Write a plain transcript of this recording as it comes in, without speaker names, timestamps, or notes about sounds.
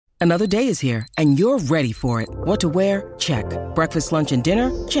Another day is here, and you're ready for it. What to wear? Check. Breakfast, lunch, and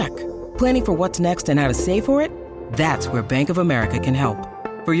dinner? Check. Planning for what's next and how to save for it? That's where Bank of America can help.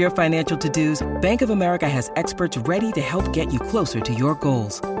 For your financial to-dos, Bank of America has experts ready to help get you closer to your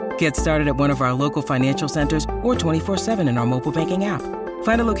goals. Get started at one of our local financial centers or 24/7 in our mobile banking app.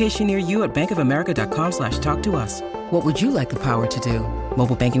 Find a location near you at bankofamerica.com/talktous. What would you like the power to do?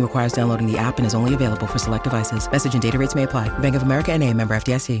 Mobile banking requires downloading the app and is only available for select devices. Message and data rates may apply. Bank of America N.A., member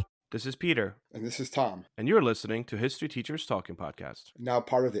FDIC. This is Peter. And this is Tom. And you're listening to History Teachers Talking Podcast. Now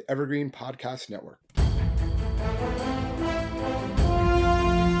part of the Evergreen Podcast Network.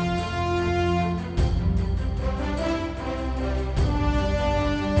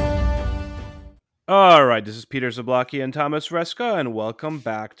 All right, this is Peter Zablocki and Thomas Reska, and welcome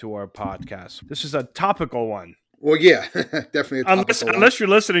back to our podcast. This is a topical one. Well, yeah, definitely a topical one. Unless you're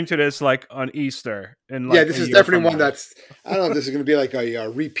listening to this like on Easter. Like this is definitely one that's, I don't know if this is going to be like a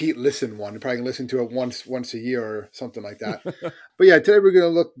repeat listen one. You're probably going to listen to it once a year or something like that. But yeah, today we're going to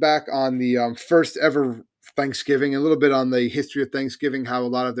look back on the first ever Thanksgiving, a little bit on the history of Thanksgiving, how a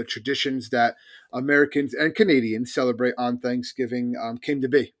lot of the traditions that Americans and Canadians celebrate on Thanksgiving came to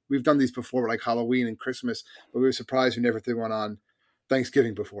be. We've done these before, like Halloween and Christmas, but we were surprised we never did one on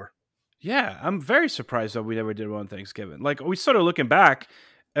Thanksgiving before. Yeah, I'm very surprised that we never did one on Thanksgiving. Like, we started looking back,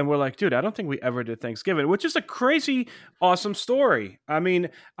 and we're like, dude, I don't think we ever did Thanksgiving, which is a crazy, awesome story. I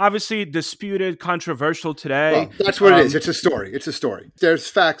mean, obviously disputed, controversial today. Well, that's what it is. It's a story. It's a story. There's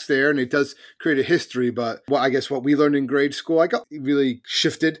facts there, and it does create a history, but I guess what we learned in grade school, I got really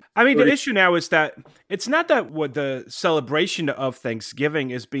shifted. I mean, the issue now is that it's not that what the celebration of Thanksgiving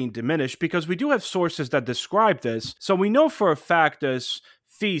is being diminished, because we do have sources that describe this. So we know for a fact this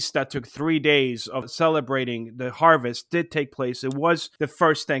feast that took 3 days of celebrating the harvest did take place. It was the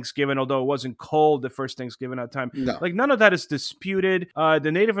first Thanksgiving, although it wasn't called the first Thanksgiving at the time. No. Like, none of that is disputed.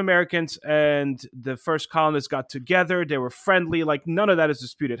 The Native Americans and the first colonists got together. They were friendly. Like, none of that is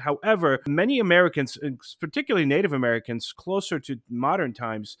disputed. However, many Americans, particularly Native Americans, closer to modern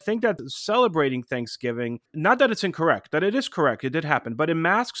times, think that celebrating Thanksgiving, not that it's incorrect, that it is correct, it did happen, but it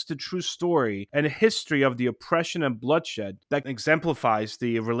masks the true story and history of the oppression and bloodshed that exemplifies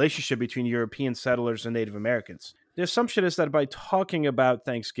the relationship between European settlers and Native Americans. The assumption is that by talking about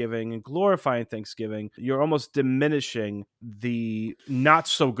Thanksgiving and glorifying Thanksgiving, you're almost diminishing the not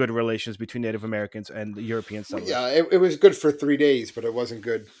so good relations between Native Americans and the European settlers. Yeah, it was good for 3 days, but it wasn't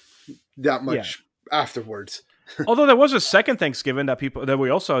good that much afterwards. Although there was a second Thanksgiving that we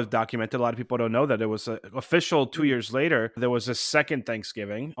also documented. A lot of people don't know that there was an official 2 years later. There was a second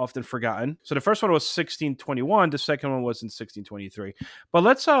Thanksgiving, often forgotten. So the first one was 1621. The second one was in 1623. But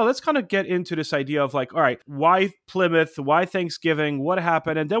let's kind of get into this idea of like, all right, why Plymouth? Why Thanksgiving? What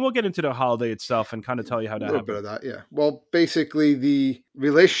happened? And then we'll get into the holiday itself and kind of tell you how that happened. A little bit of that, yeah. Well, basically the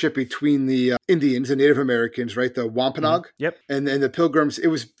relationship between the Indians and Native Americans, right? The Wampanoag, and the Pilgrims. It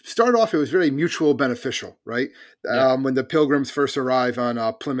was very mutual beneficial, right? When the Pilgrims first arrived on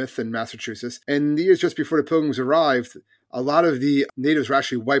Plymouth in Massachusetts, and the years just before the Pilgrims arrived, a lot of the natives were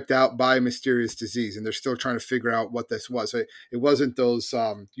actually wiped out by a mysterious disease, and they're still trying to figure out what this was. So it wasn't those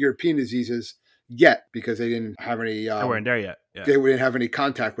European diseases yet, because they didn't have any. They weren't there yet. Yeah. They didn't have any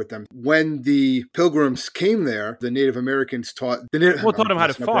contact with them. When the Pilgrims came there, the Native Americans taught them how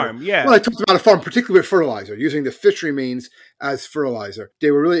to farm. Yeah. Well, they taught them how to farm, particularly with fertilizer, using the fish remains as fertilizer.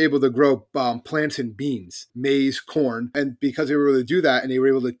 They were really able to grow plants and beans, maize, corn. And because they were able to do that, and they were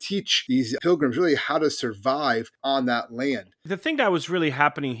able to teach these Pilgrims really how to survive on that land. The thing that was really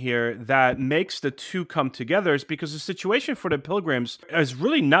happening here that makes the two come together is because the situation for the Pilgrims is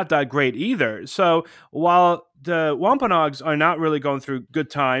really not that great either. So while the Wampanoags are not really going through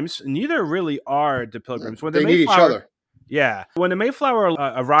good times, neither really are the Pilgrims. When they need each other. Yeah. When the Mayflower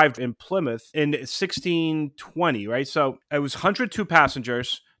arrived in Plymouth in 1620, right? So it was 102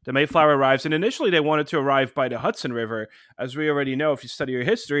 passengers. The Mayflower arrives, and initially they wanted to arrive by the Hudson River. As we already know, if you study your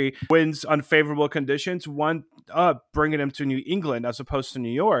history, winds, unfavorable conditions, wound up bringing them to New England as opposed to New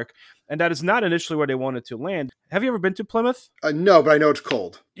York. And that is not initially where they wanted to land. Have you ever been to Plymouth? No, but I know it's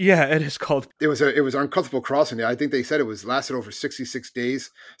cold. Yeah, it is cold. It was an uncomfortable crossing. I think they said it lasted over 66 days.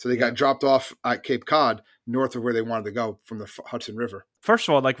 So they got dropped off at Cape Cod, north of where they wanted to go from the Hudson River. First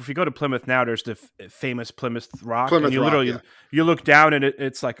of all, like if you go to Plymouth now, there's the famous Plymouth Rock. Plymouth and you Rock, literally you look down and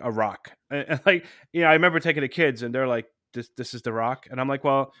it's like a rock. And like, I remember taking the kids and they're like, this is the rock. And I'm like,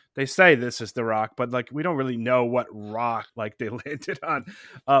 well, they say this is the rock, but like we don't really know what rock like they landed on.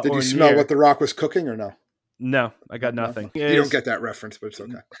 Did you smell what the rock was cooking or no? No, I got nothing. You don't get that reference, but it's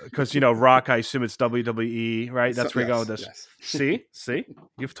okay. Because, rock, I assume it's WWE, right? That's where you're going with this. Yes. See?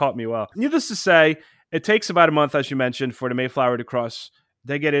 You've taught me well. Needless to say, it takes about a month, as you mentioned, for the Mayflower to cross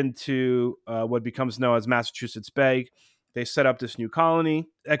They get into what becomes known as Massachusetts Bay. They set up this new colony.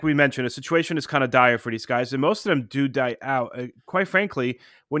 Like we mentioned, the situation is kind of dire for these guys, and most of them do die out. Quite frankly,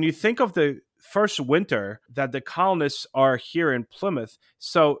 when you think of the first winter that the colonists are here in Plymouth,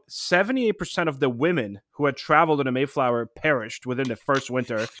 so 78% of the women who had traveled in the Mayflower perished within the first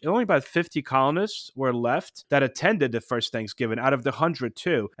winter. And only about 50 colonists were left that attended the first Thanksgiving out of the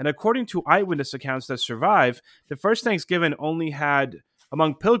 102. And according to eyewitness accounts that survive, the first Thanksgiving only had,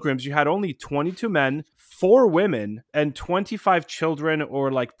 among pilgrims, you had only 22 men, 4 women, and 25 children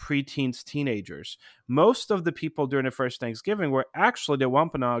or like preteens, teenagers. Most of the people during the first Thanksgiving were actually the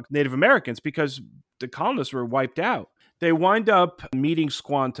Wampanoag Native Americans because the colonists were wiped out. They wind up meeting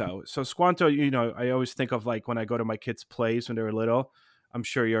Squanto. So Squanto, I always think of like when I go to my kids' plays when they were little. I'm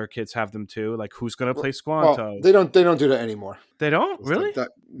sure your kids have them too. Like, who's going to play Squanto? Well, they don't do that anymore. They don't? Really?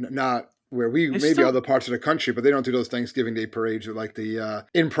 Not where we maybe other parts of the country, but they don't do those Thanksgiving Day parades with like the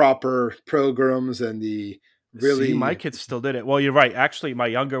improper pilgrims and the really. See, my kids still did it. Well, you're right. Actually, my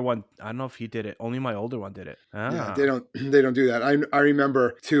younger one, I don't know if he did it. Only my older one did it. Yeah, they don't do that. I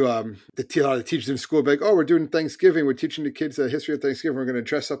remember too. A lot of the teachers in school be like, "Oh, we're doing Thanksgiving. We're teaching the kids the history of Thanksgiving. We're going to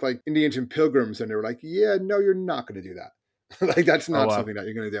dress up like Indians and pilgrims," and they were like, "Yeah, no, you're not going to do that." Like, that's not something that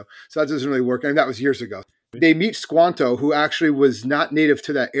you're going to do. So that doesn't really work. And that was years ago. They meet Squanto, who actually was not native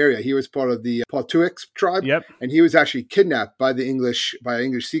to that area. He was part of the Pautuix tribe. Yep. And he was actually kidnapped by an English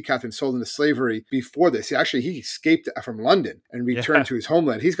sea captain, sold into slavery before this. He escaped from London and returned to his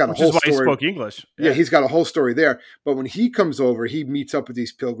homeland. He's got a whole story. Which is why he spoke English. Yeah, he's got a whole story there. But when he comes over, he meets up with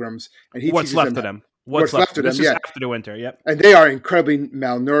these pilgrims. And he What's left of them? What's left of them? This is after the winter, yep. And they are incredibly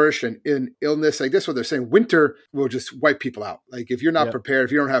malnourished and in illness. Like, this is what they're saying. Winter will just wipe people out. Like, if you're not prepared,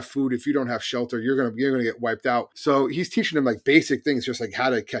 if you don't have food, if you don't have shelter, you're gonna get wiped out. So he's teaching them like basic things, just like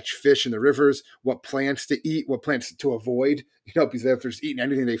how to catch fish in the rivers, what plants to eat, what plants to avoid. Because if they're just eating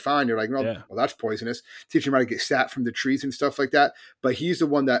anything they find, you're like, well, that's poisonous. Teaching them how to get sap from the trees and stuff like that. But he's the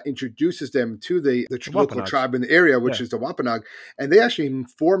one that introduces them to the local tribe in the area, which is the Wampanoag. And they actually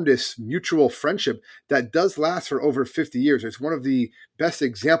formed this mutual friendship that does last for over 50 years. It's one of the best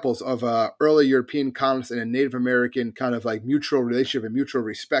examples of early European colonists and a Native American kind of like mutual relationship and mutual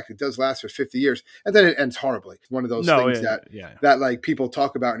respect. It does last for 50 years. And then it ends horribly. It's one of those things that like people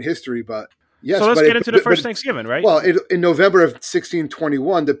talk about in history, but yes, so let's get into the first Thanksgiving, right? Well, in November of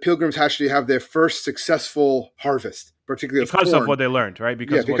 1621, the Pilgrims actually have their first successful harvest, particularly because of what they learned, right?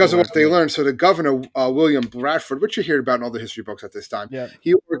 Because of what they learned. So the governor, William Bradford, which you hear about in all the history books at this time,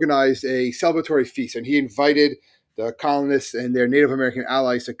 he organized a celebratory feast, and he invited the colonists and their Native American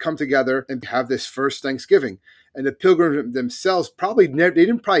allies to come together and have this first Thanksgiving. And the Pilgrims themselves they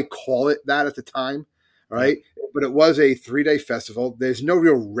didn't call it that at the time, right? But it was a 3-day festival. There's no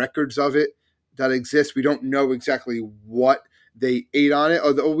real records of it that exist. We don't know exactly what they ate on it,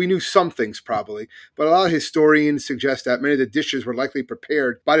 although we knew some things probably. But a lot of historians suggest that many of the dishes were likely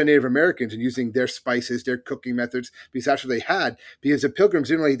prepared by the Native Americans and using their spices, their cooking methods, because that's what they had. Because the Pilgrims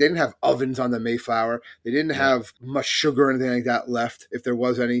they didn't have ovens on the Mayflower. They didn't have much sugar or anything like that left, if there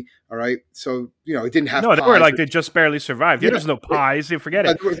was any. All right. So, it didn't have pies. They were like, they just barely survived. There was no pies. You forget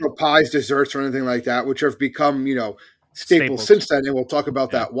it. There was no pies, desserts, or anything like that, which have become, staples since then, and we'll talk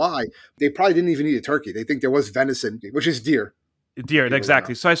about that why. They probably didn't even eat a turkey. They think there was venison, which is deer. Deer,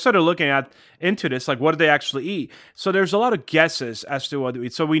 exactly. So I started looking into this, like, what did they actually eat? So there's a lot of guesses as to what they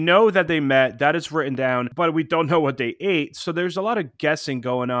eat. So we know that they met, that is written down, but we don't know what they ate. So there's a lot of guessing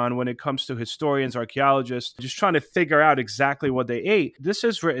going on when it comes to historians, archaeologists, just trying to figure out exactly what they ate. This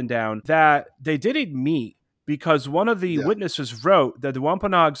is written down that they did eat meat, because one of the witnesses wrote that the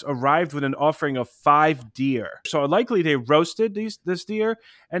Wampanoags arrived with an offering of 5 deer. So likely they roasted this deer,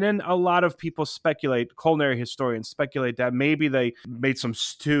 and then a lot of people culinary historians speculate that maybe they made some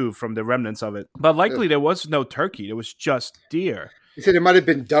stew from the remnants of it. But likely there was no turkey. It was just deer. He said it might have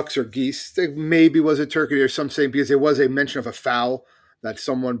been ducks or geese. There maybe was a turkey or some saying, because there was a mention of a fowl, that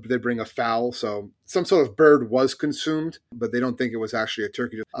they bring a fowl. So some sort of bird was consumed, but they don't think it was actually a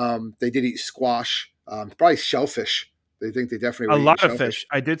turkey. They did eat squash. Probably shellfish. They think they definitely a lot of fish.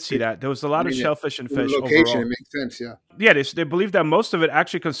 I did see that. There was a lot of shellfish and fish location, overall. It makes sense, yeah. Yeah, they believe that most of it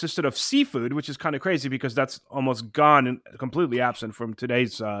actually consisted of seafood, which is kind of crazy because that's almost gone and completely absent from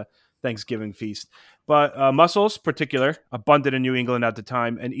today's Thanksgiving feast. But mussels, particular, abundant in New England at the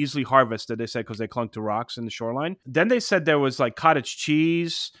time and easily harvested, they said, because they clung to rocks in the shoreline. Then they said there was like cottage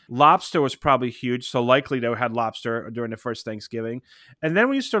cheese. Lobster was probably huge, so likely they had lobster during the first Thanksgiving. And then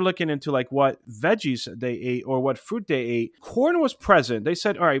when you start looking into like what veggies they ate or what fruit they ate, corn was present. They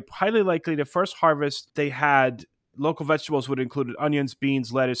said, all right, highly likely the first harvest they had local vegetables would include onions,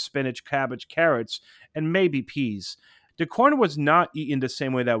 beans, lettuce, spinach, cabbage, carrots, and maybe peas. the corn was not eaten the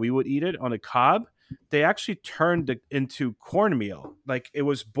same way that we would eat it on a cob. They actually turned it into cornmeal. Like it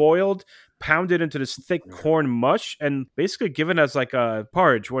was boiled, pounded into this thick corn mush, and basically given as like a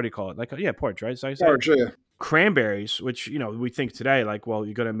porridge. What do you call it? Like porridge, right? So porridge, yeah. Cranberries, which we think today, like, well,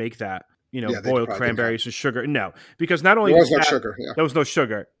 you're gonna make that. Yeah, boiled cranberries and sugar. No, because not only there was no sugar. Yeah. There was no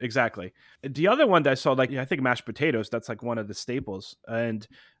sugar. Exactly. The other one that I saw, like I think mashed potatoes, that's like one of the staples. And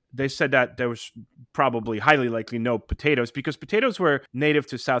they said that there was probably highly likely no potatoes because potatoes were native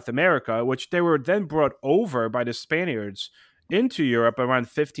to South America, which they were then brought over by the Spaniards into Europe around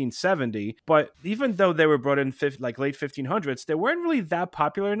 1570. But even though they were brought in like late 1500s, they weren't really that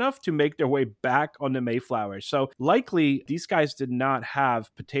popular enough to make their way back on the Mayflower. So likely these guys did not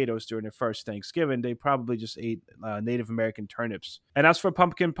have potatoes during their first Thanksgiving. They probably just ate Native American turnips. And as for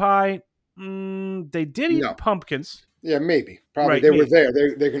pumpkin pie, they did eat pumpkins. Yeah, maybe. Probably right, they were there.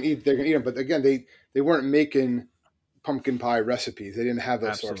 They can eat them. But again, they weren't making pumpkin pie recipes. They didn't have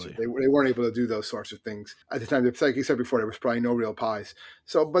those sorts of. They weren't able to do those sorts of things at the time. Like you said before, there was probably no real pies.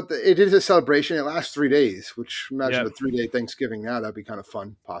 So, but it is a celebration. It lasts 3 days. Which imagine a 3-day Thanksgiving now. That'd be kind of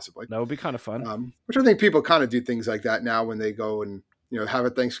fun, possibly. That would be kind of fun. Which I think people kind of do things like that now when they go and have a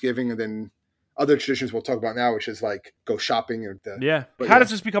Thanksgiving and then. Other traditions we'll talk about now, which is like go shopping. How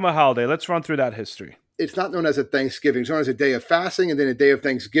does this become a holiday? Let's run through that history. It's not known as a Thanksgiving. It's known as a day of fasting and then a day of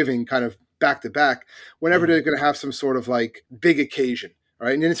Thanksgiving kind of back to back whenever they're going to have some sort of like big occasion. All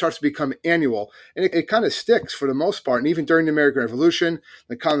right. And then it starts to become annual. And it kind of sticks for the most part. And even during the American Revolution,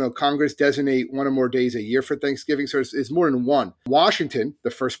 the Continental Congress designate one or more days a year for Thanksgiving. So it's more than one. Washington, the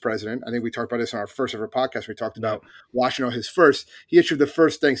first president, I think we talked about this on our first ever podcast. We talked about Washington, his first. He issued the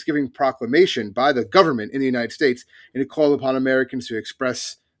first Thanksgiving proclamation by the government in the United States. And it called upon Americans to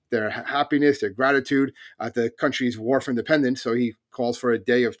express their happiness, their gratitude at the country's war for independence. So he calls for a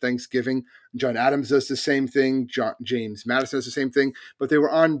day of Thanksgiving. John Adams does the same thing. James Madison does the same thing. But they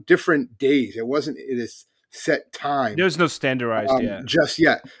were on different days. It wasn't this set time. There's no standardized yet. Just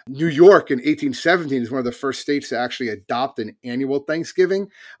yet. New York in 1817 is one of the first states to actually adopt an annual Thanksgiving,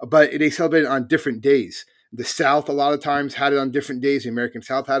 but they celebrated on different days. The South, a lot of times, had it on different days. The American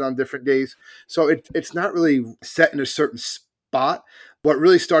South had it on different days. So it's not really set in a certain spot. What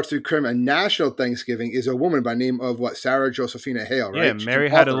really starts to become a national Thanksgiving is a woman by the name of Sarah Josephina Hale, right? Yeah, Mary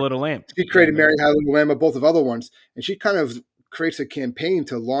Had a Little Lamb. She created Mary Had a Little Lamb, both of other ones. And she kind of creates a campaign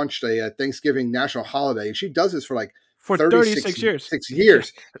to launch a Thanksgiving national holiday. And she does this for 36 years. 6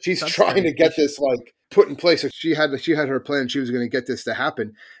 years. She's trying to get this put in place. So she had her plan. She was going to get this to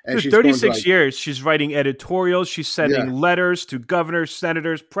happen. And for 36 years, she's writing editorials. She's sending letters to governors,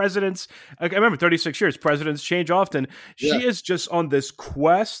 senators, presidents. I remember 36 years. Presidents change often. She is just on this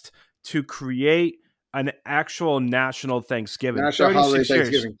quest to create an actual national Thanksgiving. National holiday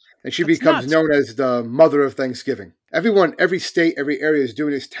Thanksgiving. And she becomes known as the mother of Thanksgiving. Everyone, every state, every area is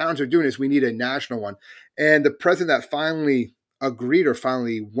doing this. Towns are doing this. We need a national one. And the president that finally agreed or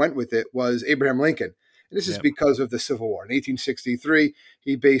finally went with it was Abraham Lincoln. And this is because of the Civil War. In 1863,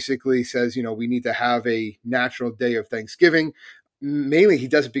 he basically says, we need to have a national day of Thanksgiving. Mainly, he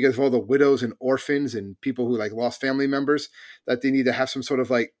does it because of all the widows and orphans and people who lost family members, that they need to have some sort of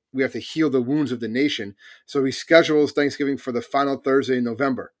we have to heal the wounds of the nation. So he schedules Thanksgiving for the final Thursday in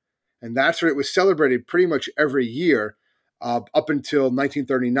November. And that's where it was celebrated pretty much every year up until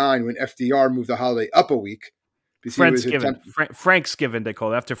 1939 when FDR moved the holiday up a week. Franksgiving, they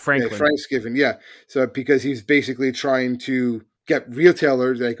call it, after Franklin. Yeah, Franksgiving, yeah. So because he's basically trying to get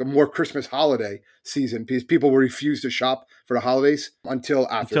retailers a more Christmas holiday season because people will refuse to shop for the holidays until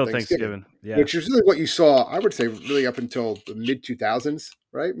Thanksgiving. Yeah. Which is really what you saw, I would say, really up until the mid-2000s,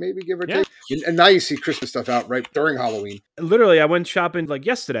 right? Maybe give or take. And now you see Christmas stuff out right during Halloween. Literally, I went shopping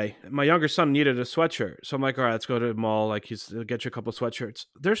yesterday. My younger son needed a sweatshirt. So I'm like, all right, let's go to the mall. He'll get you a couple sweatshirts.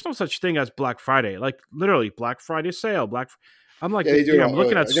 There's no such thing as Black Friday. Literally, Black Friday sale. I'm like, I'm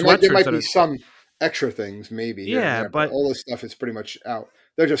looking at sweatshirts. There might be some extra things, maybe. Yeah, but all this stuff is pretty much out.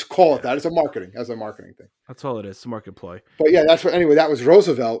 They just call it that. It's a marketing thing. That's all it is. It's a market ploy. But yeah, that was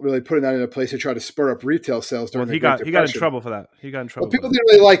Roosevelt really putting that into place to try to spur up retail sales during the Great Depression. He got in trouble for that. People didn't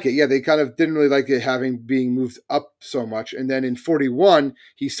really like it. Yeah, they kind of didn't really like it being moved up so much. And then in 1941,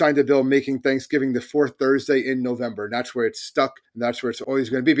 he signed a bill making Thanksgiving the fourth Thursday in November. And that's where it's stuck. And that's where it's always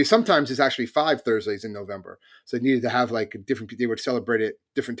going to be. Because sometimes it's actually 5 Thursdays in November. So they needed to have they would celebrate it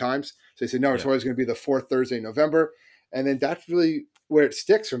different times. So they said, no, it's always going to be the fourth Thursday in November. And then that's really where it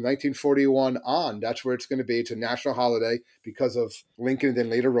sticks from 1941 on. That's where it's going to be. It's a national holiday because of Lincoln and then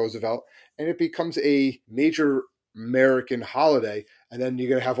later Roosevelt. And it becomes a major American holiday. And then you're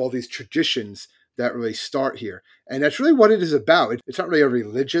going to have all these traditions that really start here. And that's really what it is about. It's not really a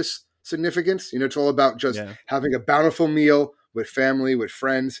religious significance. It's all about just having a bountiful meal with family, with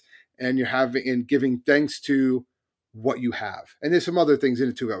friends, and you're having and giving thanks to what you have. And there's some other things in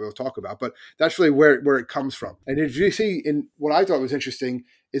it too that we'll talk about, but that's really where it comes from. And if you see, in what I thought was interesting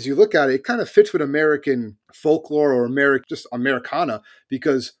is you look at it, it kind of fits with American folklore or just Americana,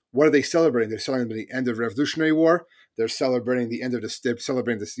 because what are they celebrating? They're celebrating the end of the Revolutionary War. They're celebrating the end of they're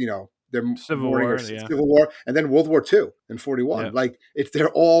celebrating this, their Civil War, and then World War II in 41. Yeah. Like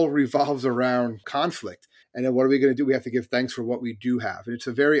they're all revolves around conflict. And then what are we going to do? We have to give thanks for what we do have. And it's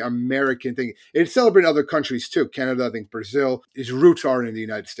a very American thing. It's celebrated in other countries too. Canada, I think Brazil. Its roots are in the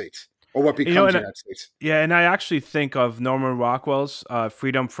United States. Or what becomes the United States. Yeah, and I actually think of Norman Rockwell's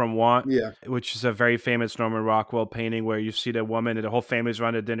Freedom from Want, which is a very famous Norman Rockwell painting where you see the woman and the whole family's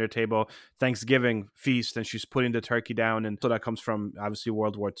around the dinner table, Thanksgiving feast, and she's putting the turkey down. And so that comes from, obviously,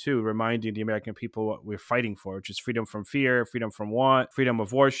 World War II, reminding the American people what we're fighting for, which is freedom from fear, freedom from want, freedom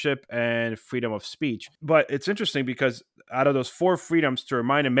of worship, and freedom of speech. But it's interesting because out of those 4 freedoms to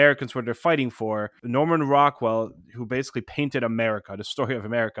remind Americans what they're fighting for, Norman Rockwell, who basically painted America, the story of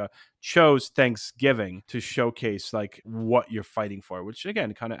America, chose Thanksgiving to showcase like what you're fighting for, which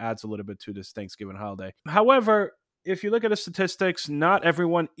again kind of adds a little bit to this Thanksgiving holiday. However, if you look at the statistics, not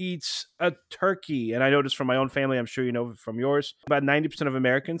everyone eats a turkey. And I know this from my own family. I'm sure you know from yours. About 90% of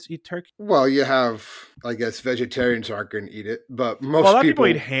Americans eat turkey. Well, you have, I guess, vegetarians aren't going to eat it, but most people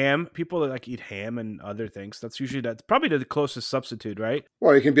eat ham. People like eat ham and other things. That's probably the closest substitute, right?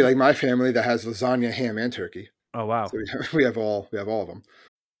 Well, it can be like my family that has lasagna, ham, and turkey. Oh, wow. So we have all of them.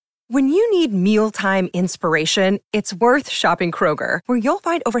 When you need mealtime inspiration, it's worth shopping Kroger, where you'll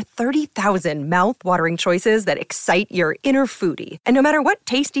find over 30,000 mouth-watering choices that excite your inner foodie. And no matter what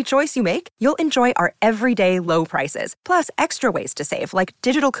tasty choice you make, you'll enjoy our everyday low prices, plus extra ways to save, like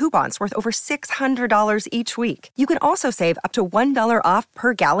digital coupons worth over $600 each week. You can also save up to $1 off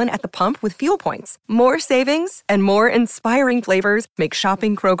per gallon at the pump with fuel points. More savings and more inspiring flavors make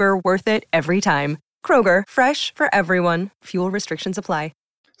shopping Kroger worth it every time. Kroger, fresh for everyone. Fuel restrictions apply.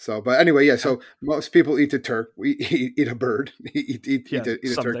 So, but anyway, so most people eat we eat a bird, eat a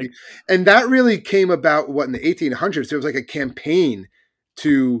turkey. And that really came about, in the 1800s, there was like a campaign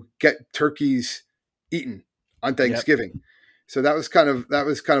to get turkeys eaten on Thanksgiving. Yep. So that was kind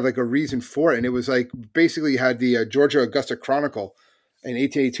of like a reason for it. And it was like, basically you had the Georgia Augusta Chronicle in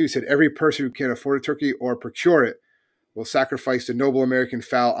 1882 said every person who can afford a turkey or procure it will sacrifice the noble American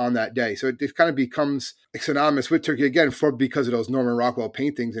fowl on that day. So it kind of becomes synonymous with turkey again because of those Norman Rockwell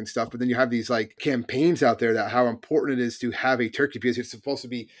paintings and stuff. But then you have these like campaigns out there that how important it is to have a turkey because it's supposed to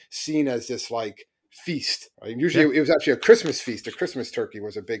be seen as this like feast. Right? Usually it was actually a Christmas feast. A Christmas turkey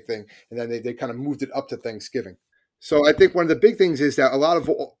was a big thing. And then they kind of moved it up to Thanksgiving. So I think one of the big things is that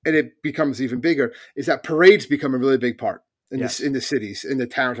and it becomes even bigger, is that parades become a really big part. In the cities, in the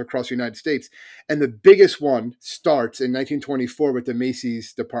towns across the United States. And the biggest one starts in 1924 with the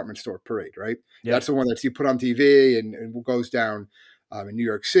Macy's Department Store Parade, right? Yeah. That's the one that you put on TV and goes down in New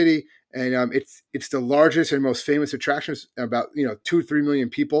York City. And it's the largest and most famous attraction. About 2-3 million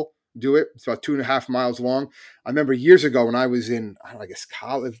people do it. It's about 2.5 miles long. I remember years ago when I was in,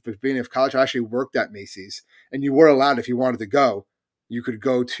 college, beginning of college, I actually worked at Macy's. And you were allowed, if you wanted to go, you could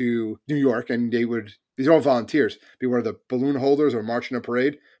go to New York and these are all volunteers, be one of the balloon holders or march in a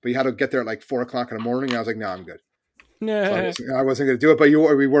parade, but you had to get there at like 4:00 in the morning. And I was like, no, I'm good. Yeah. So I wasn't going to do it, but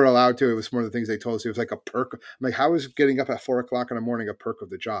we were allowed to. It was one of the things they told us. It was like a perk. I'm like, how is getting up at 4:00 in the morning a perk of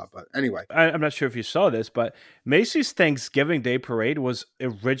the job? But anyway. I'm not sure if you saw this, but Macy's Thanksgiving Day Parade was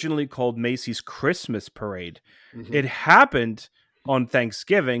originally called Macy's Christmas Parade. Mm-hmm. It happened on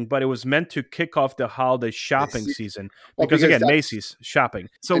Thanksgiving, but it was meant to kick off the holiday shopping season because again, Macy's shopping.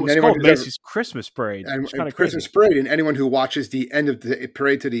 So it's called Macy's Christmas Parade. And Christmas Parade, and anyone who watches the end of the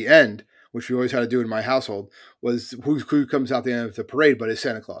parade to the end, which we always had to do in my household, was who comes out the end of the parade, but it's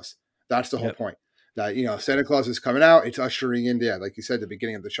Santa Claus. That's the whole point. That, Santa Claus is coming out. It's ushering in, like you said, the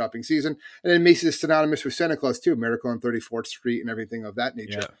beginning of the shopping season. And then Macy's is synonymous with Santa Claus, too. Miracle on 34th Street and everything of that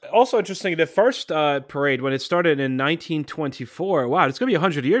nature. Yeah. Also interesting, the first parade, when it started in 1924, wow, it's going to be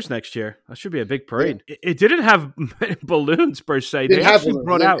 100 years next year. That should be a big parade. Yeah. It didn't have balloons, per se. They actually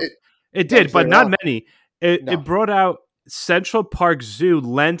brought out... It did, but not many. It brought out Central Park Zoo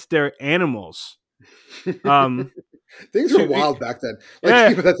lent their animals. Things were wild back then.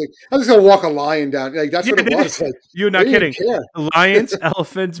 I'm just gonna walk a lion down. Like that's what it was. Like, you're not kidding. Lions,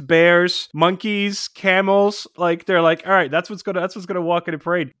 elephants, bears, monkeys, camels. Like they're like, all right, that's what's gonna walk in a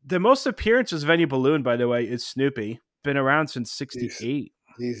parade. The most appearances of any balloon, by the way, is Snoopy. Been around since '68.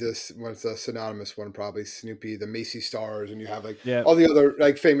 He's what's a synonymous one, probably Snoopy, the Macy Stars, and you have like Yeah. all the other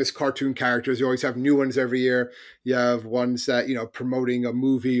like famous cartoon characters. You always have new ones every year. You have ones that, promoting a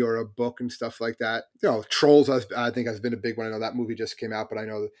movie or a book and stuff like that. Trolls, I think, has been a big one. I know that movie just came out, but I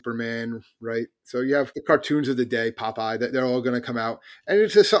know Superman, right? So you have the cartoons of the day, Popeye, that they're all going to come out. And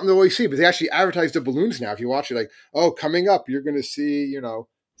it's just something to always see. But they actually advertise the balloons now. If you watch it, like, oh, coming up, you're going to see,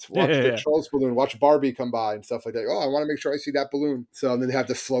 watch the Trolls balloon, watch Barbie come by and stuff like that. Oh, I want to make sure I see that balloon. So and then they have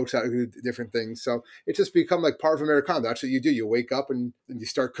the floats out, different things. So it's just become like part of Americana. That's what you do. You wake up and you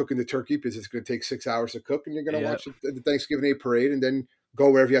start cooking the turkey because it's going to take 6 hours to cook, and you're going to watch the Thanksgiving Day parade and then go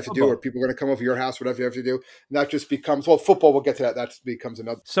wherever you have to do, or people are going to come over your house, whatever you have to do. And that just becomes, football, we'll get to that. That becomes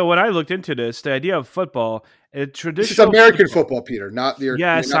another. So when I looked into this, the idea of football, traditional. This is American football, Peter, not the.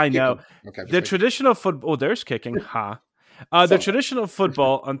 Yes, I know. Okay, the traditional football. Oh, there's kicking. Ha. The traditional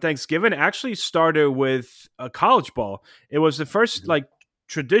football on Thanksgiving actually started with a college ball. It was the first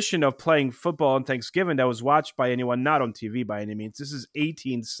tradition of playing football on Thanksgiving that was watched by anyone not on TV by any means. This is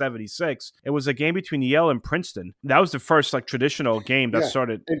 1876. It was a game between Yale and Princeton. That was the first traditional game that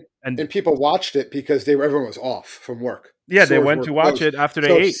started. And people watched it because everyone was off from work. Yeah, they went to watch it after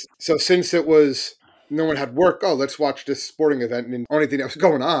they ate. So since it was no one had work, let's watch this sporting event. And the only thing that was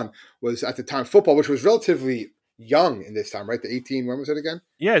going on was at the time football, which was relatively young in this time, right? When was it again?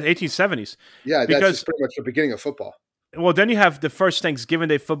 Yeah, 1870s. Yeah, that's pretty much the beginning of football. Well, then you have the first Thanksgiving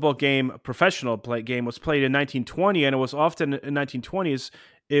Day football game, professional game, was played in 1920, and it was often in 1920s,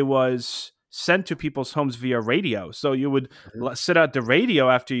 it was sent to people's homes via radio. So you would sit at the radio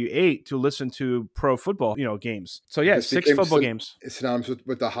after you ate to listen to pro football, games. So yeah, 6 football games. It's synonymous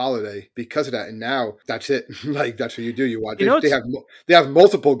with the holiday because of that. And now that's it. That's what you do. You watch. They have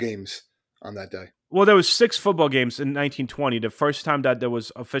multiple games on that day. Well, there was 6 football games in 1920, the first time that there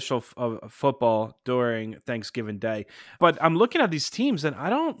was official football during Thanksgiving Day. But I'm looking at these teams, and I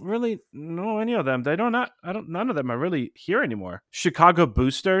don't really know any of them. None of them are really here anymore. Chicago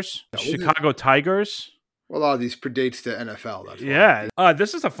Boosters, Chicago Tigers. Well, a lot of these predates the NFL. That's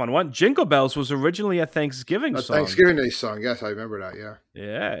this is a fun one. Jingle Bells was originally a Thanksgiving song. Thanksgiving Day song. Yes, I remember that. Yeah.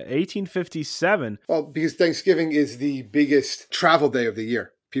 Yeah, 1857. Well, because Thanksgiving is the biggest travel day of the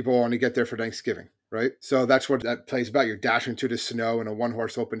year. People want to get there for Thanksgiving. Right? So that's what that plays about. You're dashing through the snow in a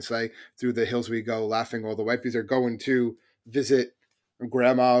one-horse open sleigh through the hills we go, laughing all the way, because they're going to visit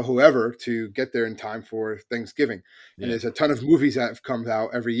grandma, whoever, to get there in time for Thanksgiving. Yeah. And there's a ton of movies that have come out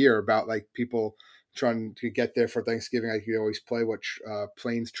every year about people trying to get there for Thanksgiving. You always play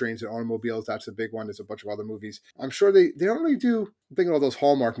Planes, Trains, and Automobiles. That's a big one. There's a bunch of other movies. I'm sure they don't really do. I'm thinking of all those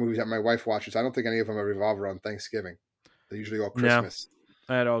Hallmark movies that my wife watches. I don't think any of them revolve around Thanksgiving. They're usually all Christmas.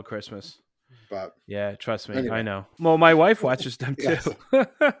 No, at all Christmas. But yeah, trust me, anyway. I know. Well, my wife watches them too.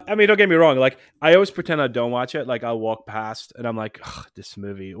 I mean, don't get me wrong. I always pretend I don't watch it. I'll walk past and I'm like, this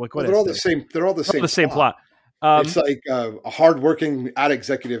movie. They're all the same. They're all the same plot. It's like a hardworking ad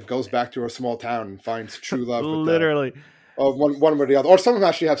executive goes back to a small town and finds true love. Literally, one or the other. Or some of them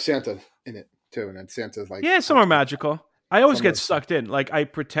actually have Santa in it too, and then Santa's some are magical. I always get sucked in. I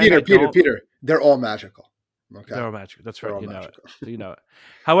pretend. Peter. They're all magical. Okay. They're all magical. That's right. You know it.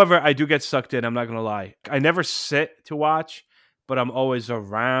 However, I do get sucked in. I'm not going to lie. I never sit to watch, but I'm always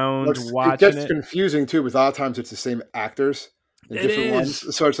around watching it. It gets confusing too, because a lot of times it's the same actors in different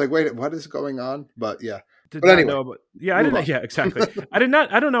ones. So it's like, wait, what is going on? But yeah. But anyway. I didn't know. Yeah, exactly. I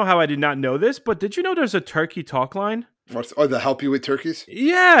don't know how I did not know this, but did you know there's a turkey talk line? To help you with turkeys?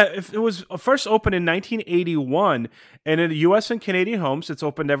 Yeah, it was first opened in 1981, and in the U.S. and Canadian homes, it's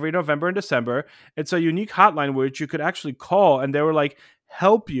opened every November and December. It's a unique hotline which you could actually call, and they were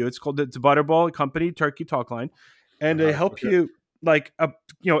help you. It's called the Butterball Company Turkey Talk Line, and they help you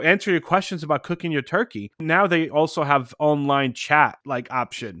answer your questions about cooking your turkey. Now they also have online chat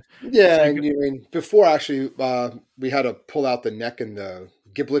option. Yeah, so before actually, we had to pull out the neck and the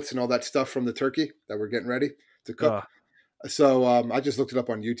giblets and all that stuff from the turkey that we're getting ready to cook. So I just looked it up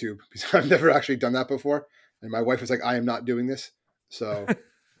on YouTube because I've never actually done that before. And my wife was like, I am not doing this. So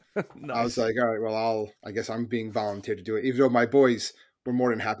nice. I was like, all right, well, I guess I'm being volunteered to do it, even though my boys were more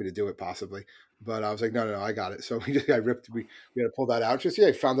than happy to do it possibly. But I was like, no, I got it. So we had to pull that out.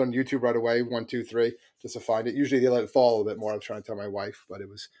 I found it on YouTube right away, 1, 2, 3, just to find it. Usually they let it fall a little bit more. I was trying to tell my wife, but it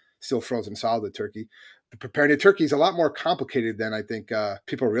was still frozen solid, the turkey. But preparing a turkey is a lot more complicated than I think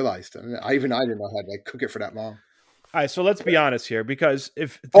people realized. I didn't know how to cook it for that long. All right, so let's be honest here, because why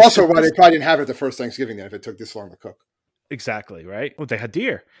they probably didn't have it the first Thanksgiving then if it took this long to cook. Exactly, right? Well, they had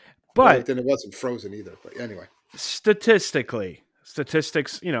deer, but then it wasn't frozen either. But anyway, statistics,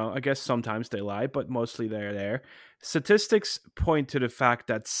 I guess sometimes they lie, but mostly they're there. Statistics point to the fact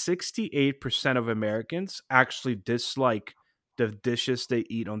that 68% of Americans actually dislike the dishes they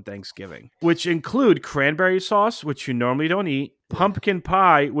eat on Thanksgiving, which include cranberry sauce, which you normally don't eat, pumpkin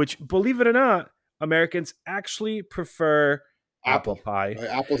pie, which, believe it or not, Americans actually prefer apple pie. Right?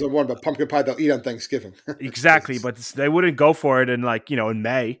 Apples are one, but pumpkin pie they'll eat on Thanksgiving. Exactly, but they wouldn't go for it in in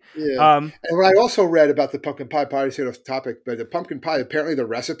May. Yeah. And what I also read about the pumpkin pie, probably to off topic, but the pumpkin pie, apparently the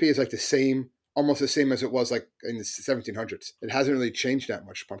recipe is like the same, almost the same as it was like in the 1700s. It hasn't really changed that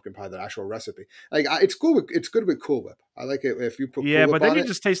much, pumpkin pie, the actual recipe. Like it's cool. It's good with Cool Whip. I like it if you put Cool Whip but then on you're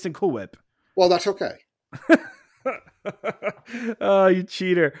just tasting Cool Whip. Well, that's okay. Oh, you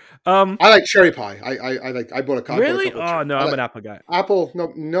cheater! I like cherry pie. I bought a copy. Really? Oh no, I'm an apple guy. Apple,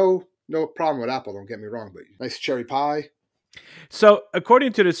 no problem with apple. Don't get me wrong, but nice cherry pie. So,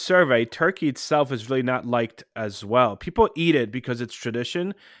 according to this survey, turkey itself is really not liked as well. People eat it because it's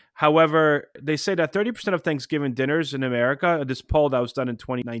tradition. However, they say that 30% of Thanksgiving dinners in America, this poll that was done in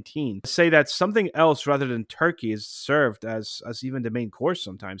 2019, say that something else rather than turkey is served as even the main course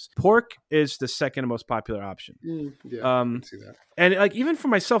sometimes. Pork is the second most popular option. I can see that. And like even for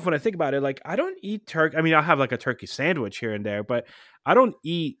myself, when I think about it, like I don't eat turkey. I mean, I'll have like a turkey sandwich here and there, but I don't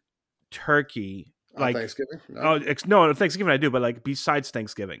eat turkey. Like Thanksgiving? No, Thanksgiving I do, but like besides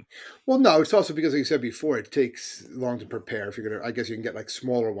Thanksgiving. Well, no, it's also because, like you said before, it takes long to prepare. If you're gonna, I guess you can get like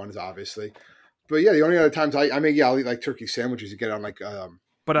smaller ones, obviously. But yeah, the only other times I'll eat like turkey sandwiches. You get on like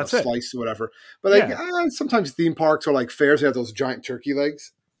but that's slice or whatever. But like sometimes theme parks or like fairs have those giant turkey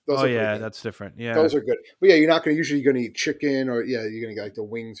legs. Those that's different. Yeah, those are good. But yeah, you're not usually eat chicken or you're gonna get like the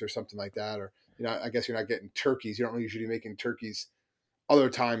wings or something like that. Or I guess you're not getting turkeys. You don't usually making turkeys other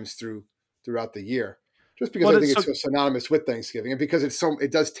times throughout the year, just because I think it's so synonymous with Thanksgiving and because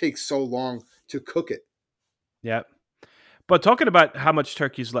it does take so long to cook it. Yeah. But talking about how much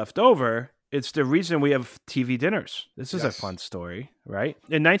turkey's left over, it's the reason we have TV dinners. This is a fun story, right?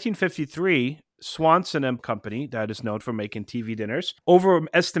 In 1953, Swanson and Company, that is known for making TV dinners,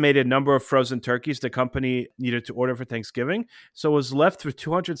 overestimated number of frozen turkeys the company needed to order for Thanksgiving. So it was left with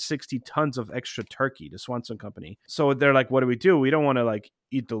 260 tons of extra turkey, the Swanson Company. So they're like, what do? We don't want to like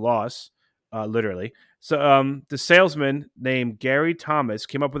eat the loss. Literally. So the salesman named Gary Thomas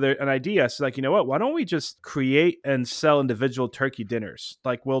came up with an idea. So like, you know what? Why don't we just create and sell individual turkey dinners?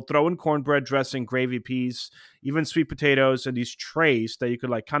 Like we'll throw in cornbread dressing, gravy, peas, even sweet potatoes, and these trays that you could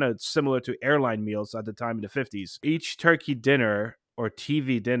like kind of similar to airline meals at the time in the 50s. Each turkey dinner or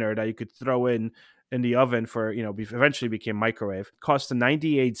TV dinner that you could throw in the oven for, eventually became microwave, cost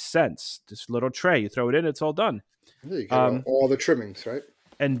 98 cents. This little tray, you throw it in, it's all done. You get all the trimmings, right?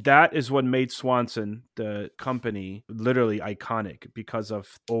 And that is what made Swanson, the company, literally iconic because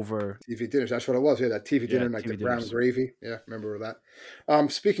of TV dinners. That's what it was. Yeah, that TV dinner, like the brown gravy. Yeah, remember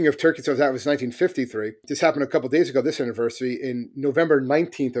that. Speaking of turkey, so that was 1953. This happened a couple of days ago, this anniversary. In November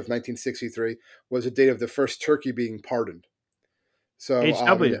 19th of 1963 was the date of the first turkey being pardoned. So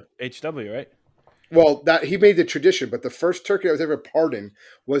HW, right? Well, that he made the tradition, but the first turkey that was ever pardoned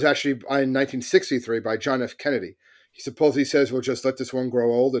was actually in 1963 by John F. Kennedy. He supposedly says, we'll just let this one grow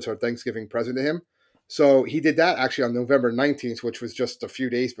old. It's our Thanksgiving present to him. So he did that actually on November 19th, which was just a few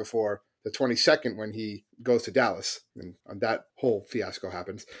days before the 22nd when he goes to Dallas. And that whole fiasco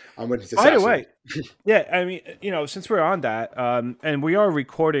happens. When he's assassinated. By the way, yeah, I mean, since we're on that, and we are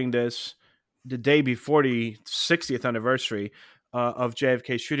recording this the day before the 60th anniversary of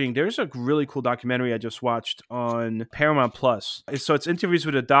JFK shooting, there's a really cool documentary I just watched on Paramount Plus. So it's interviews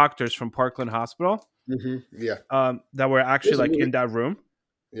with the doctors from Parkland Hospital. Mm-hmm. Yeah. That were actually in that room.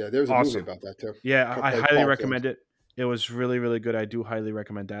 Yeah, there's a movie about that too. Yeah, I highly recommend it. It was really, really good. I do highly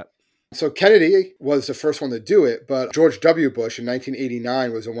recommend that. So Kennedy was the first one to do it, but George W. Bush in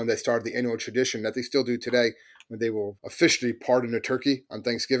 1989 was the one that started the annual tradition that they still do today when they will officially pardon a turkey on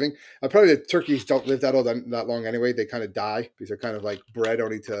Thanksgiving. Probably the turkeys don't live that long anyway. They kind of die because they're kind of like bred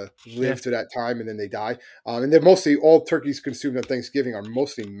only to live to that time, and then they die. And they're mostly, all turkeys consumed on Thanksgiving are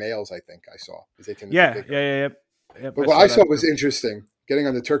mostly males, I think I saw. They tend to be bigger. Yep, but what I saw was interesting, getting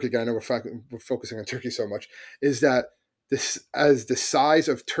on the turkey guy, I know we're focusing on turkey so much, is that as the size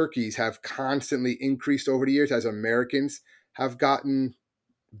of turkeys have constantly increased over the years, as Americans have gotten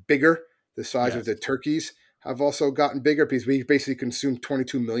bigger, the size of the turkeys have also gotten bigger because we basically consumed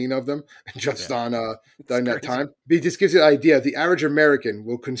 22 million of them just on during that time. It just gives you an idea. The average American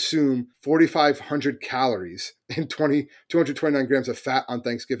will consume 4,500 calories and 229 grams of fat on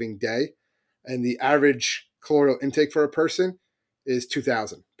Thanksgiving Day. And the average calorial intake for a person is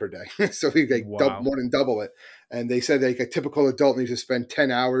 2,000 per day. So we more than double it. And they said like a typical adult needs to spend 10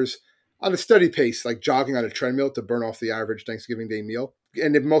 hours on a steady pace, like jogging on a treadmill to burn off the average Thanksgiving Day meal.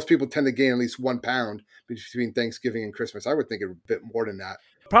 And most people tend to gain at least 1 pound between Thanksgiving and Christmas. I would think a bit more than that.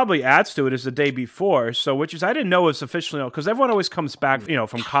 probably adds to it is the day before. So, which is, I didn't know was officially, because everyone always comes back,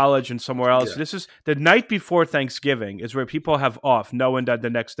 from college and somewhere else. Yeah. This is the night before Thanksgiving is where people have off, knowing that the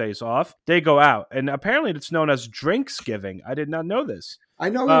next day is off. They go out. And apparently it's known as Drinksgiving. I did not know this. I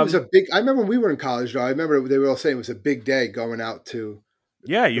know it was I remember when we were in college, though, I remember they were all saying it was a big day going out to.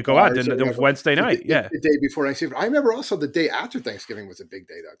 Yeah, you go out the Wednesday night. The day before Thanksgiving. I remember also the day after Thanksgiving was a big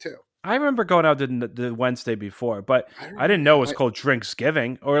day, though, too. I remember going out the Wednesday before, but I didn't know it was called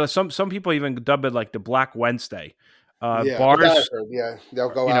Drinksgiving, or some people even dub it like the Black Wednesday. Bars, they'll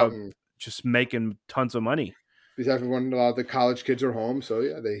go out and just making tons of money because a lot of the college kids are home, so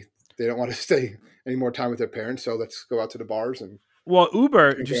they don't want to stay any more time with their parents, so let's go out to the bars and. Well,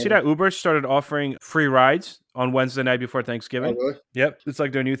 Uber, did you see that Uber started offering free rides on Wednesday night before Thanksgiving? Oh, really? Yep. It's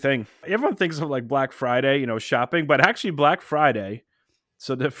like their new thing. Everyone thinks of like Black Friday, shopping, but actually Black Friday,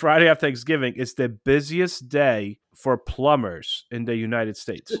 so the Friday after Thanksgiving, is the busiest day for plumbers in the United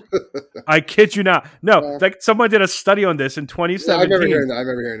States. I kid you not. No, like someone did a study on this in 2017. I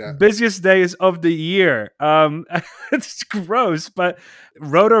remember hearing that. Busiest days of the year. It's gross, but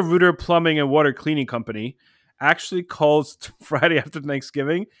Roto-Rooter Plumbing and Water Cleaning Company actually calls Friday after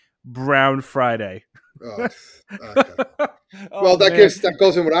Thanksgiving Brown Friday. Oh, okay. Well, that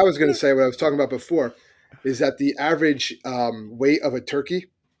goes in what I was going to say, what I was talking about before, is that the average weight of a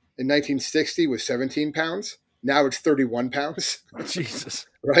turkey in 1960 was 17 pounds. Now it's 31 pounds. Jesus.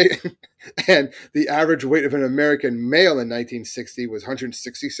 Right? And the average weight of an American male in 1960 was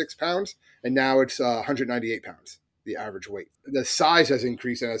 166 pounds, and now it's 198 pounds, the average weight. The size has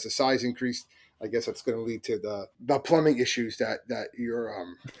increased, and as the size increased, I guess that's going to lead to the plumbing issues that you're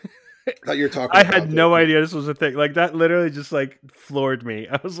talking about. I had no idea this was a thing. Like that literally just like floored me.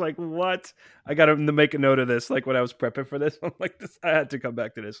 I was like, what? I got to make a note of this. Like when I was prepping for this, I'm like, I had to come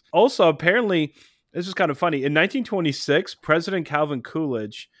back to this. Also, apparently, this is kind of funny. In 1926, President Calvin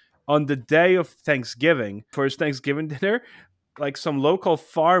Coolidge, on the day of Thanksgiving, for his Thanksgiving dinner, like some local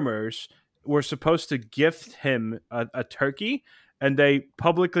farmers were supposed to gift him a turkey. And they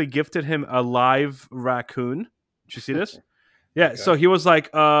publicly gifted him a live raccoon. Did you see this? Yeah. Okay. So he was like,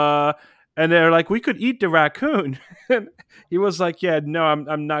 and they're like, we could eat the raccoon. He was like, yeah, no,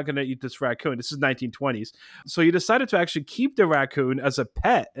 I'm not going to eat this raccoon. This is 1920s. So he decided to actually keep the raccoon as a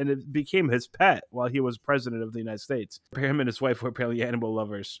pet, and it became his pet while he was president of the United States. Him and his wife were apparently animal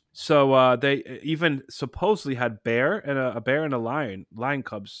lovers. So they even supposedly had a bear and a lion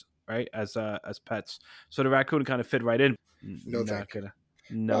cubs, right, as pets. So the raccoon kind of fit right in. No, thank you.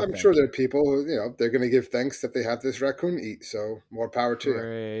 No, I'm sure there are people who, they're going to give thanks that they have this raccoon to eat. So more power to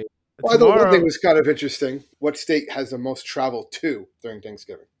you. Well, the one thing was kind of interesting. What state has the most travel to during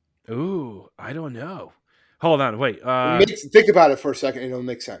Thanksgiving? Ooh, I don't know. Hold on, wait. Think about it for a second, and it'll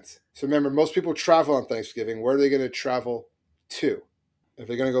make sense. So remember, most people travel on Thanksgiving. Where are they going to travel to? If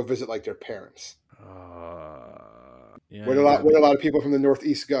they're going to go visit like their parents. Yeah, where do a lot of people from the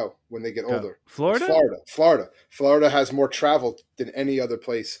Northeast go when they get older? Florida? Florida has more travel than any other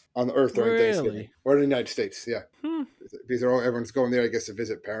place on the earth during Thanksgiving. Or the United States, yeah. Because everyone's going there, I guess, to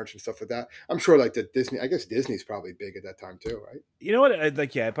visit parents and stuff like that. I'm sure like Disney's probably big at that time too, right? You know what?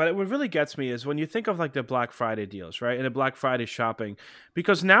 But what really gets me is when you think of like the Black Friday deals, right? And the Black Friday shopping,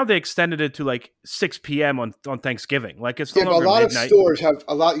 because now they extended it to like 6 p.m. on Thanksgiving. Like it's no longer midnight. But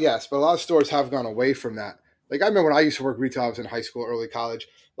a lot of stores have gone away from that. Like I remember when I used to work retail, I was in high school, early college.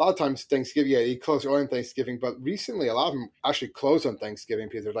 A lot of times Thanksgiving, they close early on Thanksgiving, but recently a lot of them actually close on Thanksgiving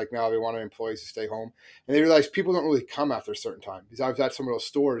because they're like, now we want our employees to stay home. And they realize people don't really come after a certain time. Because I was at some of those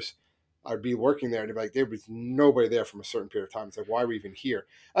stores, I'd be working there and they'd be like, there was nobody there from a certain period of time. It's like, why are we even here?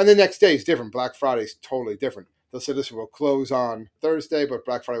 And the next day is different. Black Friday is totally different. They'll say this will close on Thursday, but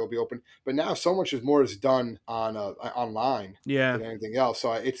Black Friday will be open. But now so much more is done on online than anything else.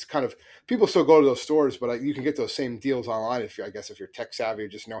 So it's kind of, people still go to those stores, but you can get those same deals online if you're tech savvy or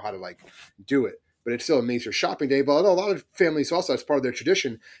just know how to like do it. But it still a major shopping day. But a lot of families also, as part of their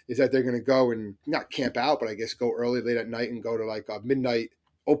tradition, is that they're going to go and not camp out, but I guess go early, late at night and go to like a midnight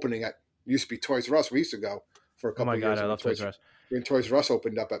opening at, used to be Toys R Us. We used to go for a couple of years. Oh my God, I love Toys R Us. When Toys R Us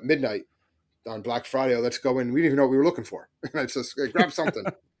opened up at midnight on Black Friday, let's go in. We didn't even know what we were looking for. It's just grab something.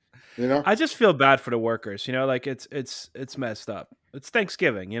 I just feel bad for the workers. Like it's messed up. It's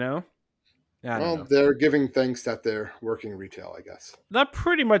Thanksgiving. Well, they're giving thanks that they're working retail, I guess. That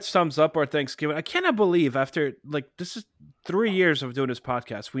pretty much sums up our Thanksgiving. I cannot believe after this is 3 years of doing this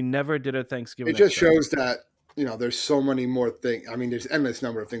podcast, we never did a Thanksgiving. It just shows that there's so many more things. I mean, there's endless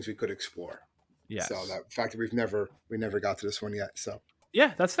number of things we could explore. Yeah. So that fact that we never got to this one yet. So.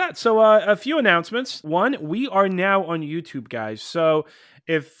 Yeah, that's that. So a few announcements. One, we are now on YouTube, guys. So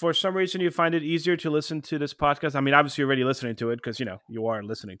if for some reason you find it easier to listen to this podcast, I mean, obviously you're already listening to it because, you are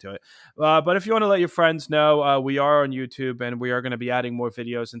listening to it. But if you want to let your friends know, we are on YouTube and we are going to be adding more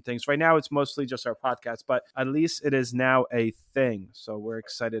videos and things. Right now, it's mostly just our podcast, but at least it is now a thing. So we're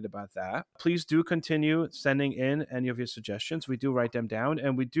excited about that. Please do continue sending in any of your suggestions. We do write them down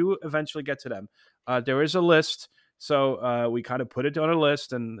and we do eventually get to them. There is a list. So we kind of put it on a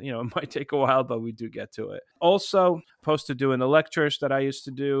list and, it might take a while, but we do get to it. Also, opposed to doing the lectures that I used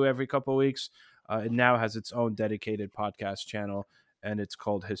to do every couple of weeks, it now has its own dedicated podcast channel, and it's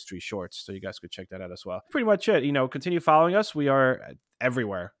called History Shorts. So you guys could check that out as well. Pretty much it. Continue following us. We are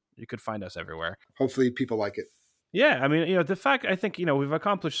everywhere. You could find us everywhere. Hopefully people like it. Yeah, I mean, the fact, I think, we've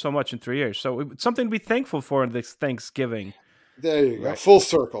accomplished so much in 3 years. So it's something to be thankful for in this Thanksgiving. There you go. Full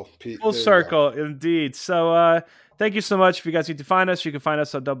circle, Pete. Full circle, indeed. So thank you so much. If you guys need to find us, you can find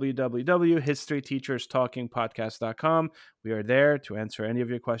us on www.historyteacherstalkingpodcast.com. We are there to answer any of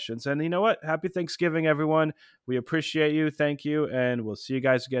your questions. And you know what? Happy Thanksgiving, everyone. We appreciate you. Thank you. And we'll see you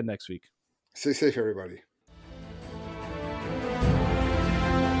guys again next week. Stay safe, everybody.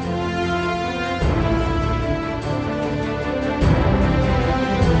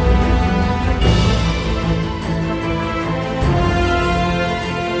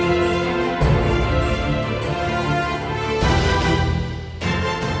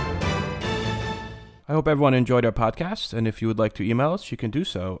 I hope everyone enjoyed our podcast, and if you would like to email us, you can do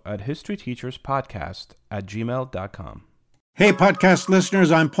so at historyteacherspodcast@gmail.com. Hey, podcast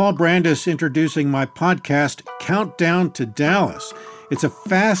listeners, I'm Paul Brandis introducing my podcast, Countdown to Dallas. It's a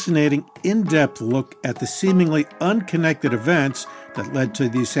fascinating, in-depth look at the seemingly unconnected events that led to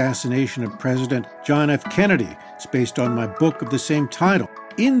the assassination of President John F. Kennedy. It's based on my book of the same title.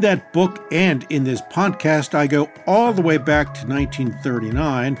 In that book and in this podcast, I go all the way back to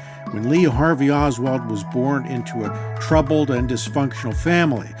 1939, when Lee Harvey Oswald was born into a troubled and dysfunctional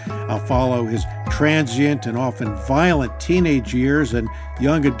family. I'll follow his transient and often violent teenage years and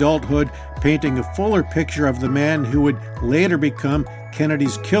young adulthood, painting a fuller picture of the man who would later become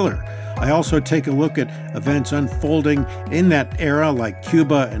Kennedy's killer. I also take a look at events unfolding in that era, like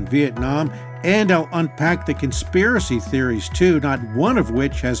Cuba and Vietnam, and I'll unpack the conspiracy theories too, not one of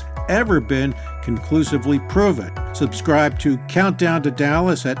which has ever been conclusively proven. Subscribe to Countdown to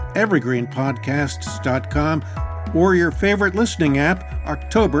Dallas at evergreenpodcasts.com or your favorite listening app,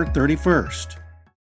 October 31st.